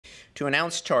to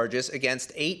announce charges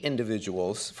against 8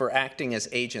 individuals for acting as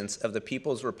agents of the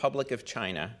People's Republic of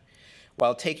China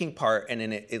while taking part in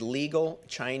an illegal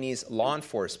Chinese law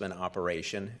enforcement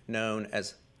operation known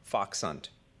as Fox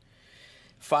Hunt.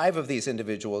 5 of these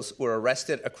individuals were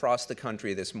arrested across the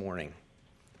country this morning.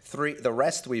 The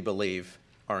rest, we believe,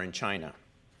 are in China.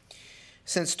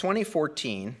 Since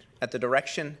 2014, at the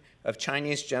direction of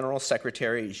Chinese General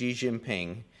Secretary Xi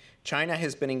Jinping, China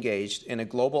has been engaged in a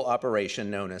global operation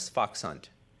known as Fox Hunt.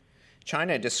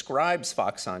 China describes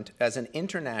Fox Hunt as an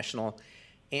international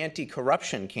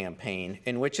anti-corruption campaign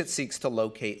in which it seeks to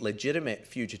locate legitimate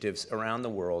fugitives around the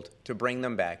world to bring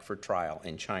them back for trial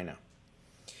in China.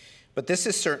 But this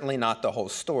is certainly not the whole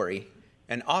story,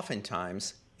 and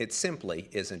oftentimes it simply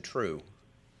isn't true.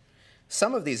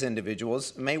 Some of these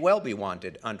individuals may well be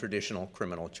wanted on traditional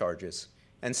criminal charges,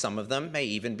 and some of them may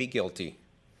even be guilty.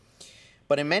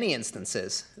 But in many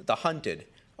instances, the hunted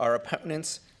are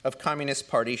opponents of Communist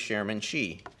Party Chairman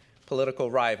Xi,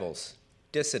 political rivals,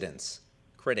 dissidents,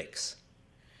 critics.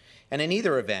 And in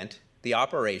either event, the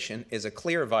operation is a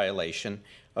clear violation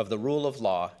of the rule of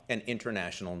law and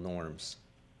international norms.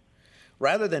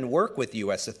 Rather than work with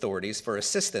U.S. authorities for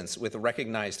assistance with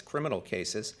recognized criminal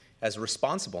cases, as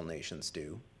responsible nations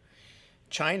do,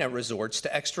 China resorts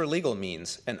to extra-legal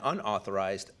means and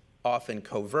unauthorized, often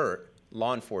covert,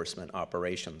 law enforcement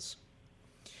operations.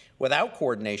 Without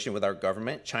coordination with our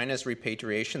government, China's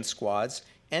repatriation squads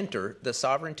enter the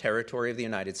sovereign territory of the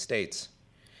United States,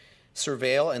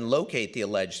 surveil and locate the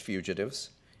alleged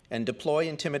fugitives, and deploy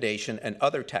intimidation and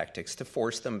other tactics to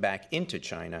force them back into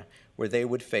China, where they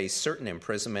would face certain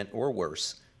imprisonment or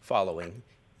worse following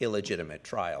illegitimate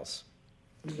trials.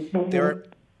 There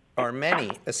are many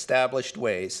established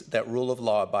ways that rule of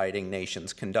law-abiding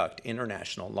nations conduct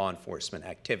international law enforcement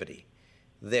activity.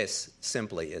 This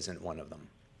simply isn't one of them.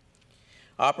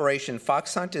 Operation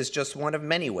Fox Hunt is just one of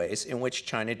many ways in which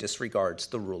China disregards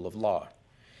the rule of law.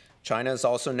 China is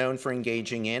also known for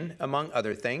engaging in, among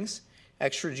other things,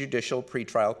 extrajudicial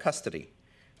pretrial custody,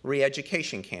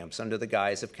 re-education camps under the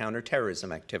guise of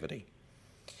counterterrorism activity,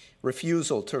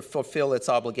 refusal to fulfill its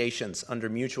obligations under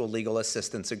mutual legal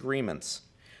assistance agreements,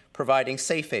 providing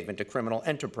safe haven to criminal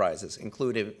enterprises,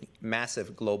 including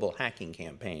massive global hacking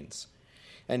campaigns,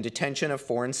 and detention of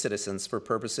foreign citizens for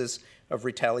purposes of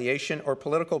retaliation or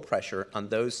political pressure on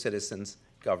those citizens'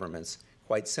 governments,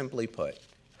 quite simply put,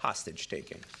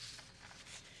 hostage-taking.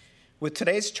 With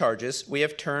today's charges, we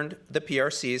have turned the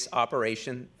PRC's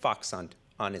Operation Fox Hunt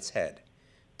on its head.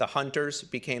 The hunters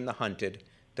became the hunted,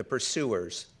 the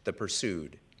pursuers the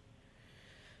pursued.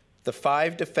 The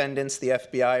 5 defendants the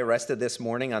FBI arrested this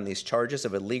morning on these charges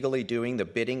of illegally doing the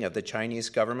bidding of the Chinese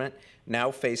government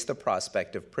now face the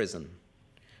prospect of prison.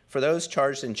 For those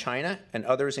charged in China and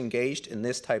others engaged in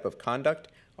this type of conduct,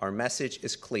 our message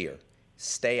is clear.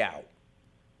 Stay out.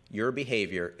 Your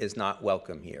behavior is not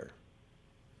welcome here.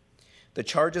 The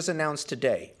charges announced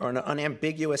today are an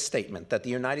unambiguous statement that the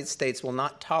United States will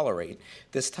not tolerate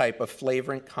this type of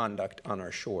flagrant conduct on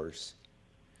our shores.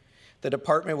 The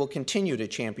Department will continue to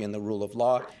champion the rule of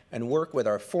law and work with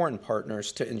our foreign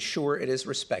partners to ensure it is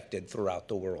respected throughout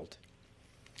the world.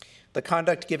 The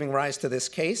conduct giving rise to this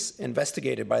case,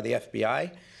 investigated by the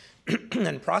FBI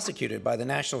and prosecuted by the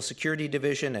National Security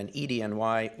Division and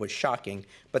EDNY, was shocking,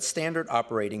 but standard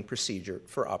operating procedure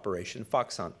for Operation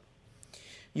Fox Hunt.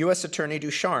 U.S. Attorney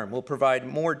Ducharme will provide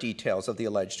more details of the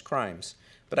alleged crimes,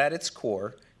 but at its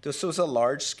core, this was a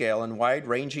large-scale and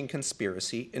wide-ranging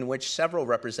conspiracy in which several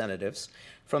representatives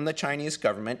from the Chinese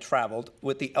government traveled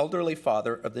with the elderly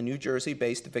father of the New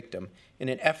Jersey-based victim in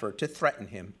an effort to threaten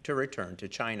him to return to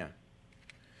China.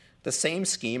 The same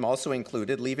scheme also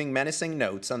included leaving menacing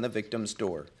notes on the victim's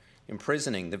door,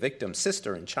 imprisoning the victim's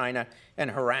sister in China, and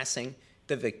harassing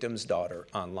the victim's daughter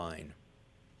online.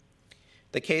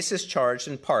 The case is charged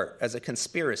in part as a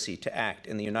conspiracy to act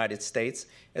in the United States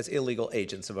as illegal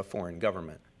agents of a foreign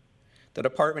government. The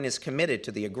Department is committed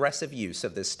to the aggressive use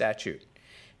of this statute,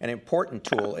 an important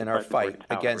tool in our fight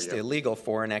against illegal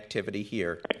foreign activity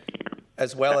here,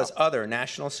 as well as other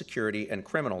national security and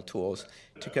criminal tools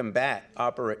to combat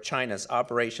China's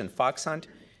Operation Fox Hunt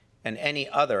and any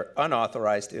other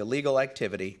unauthorized illegal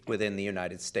activity within the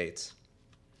United States.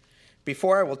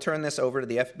 Before I will turn this over to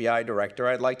the FBI director,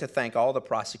 I'd like to thank all the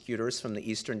prosecutors from the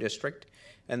Eastern District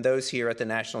and those here at the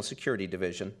National Security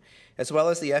Division, as well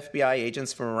as the FBI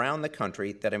agents from around the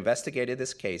country that investigated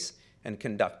this case and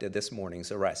conducted this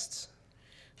morning's arrests.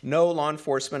 No law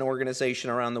enforcement organization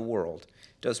around the world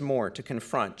does more to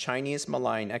confront Chinese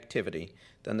malign activity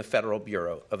than the Federal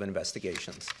Bureau of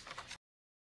Investigations.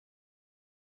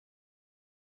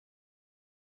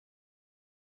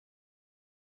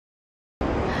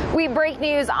 We break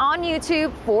news on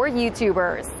YouTube for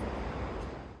YouTubers.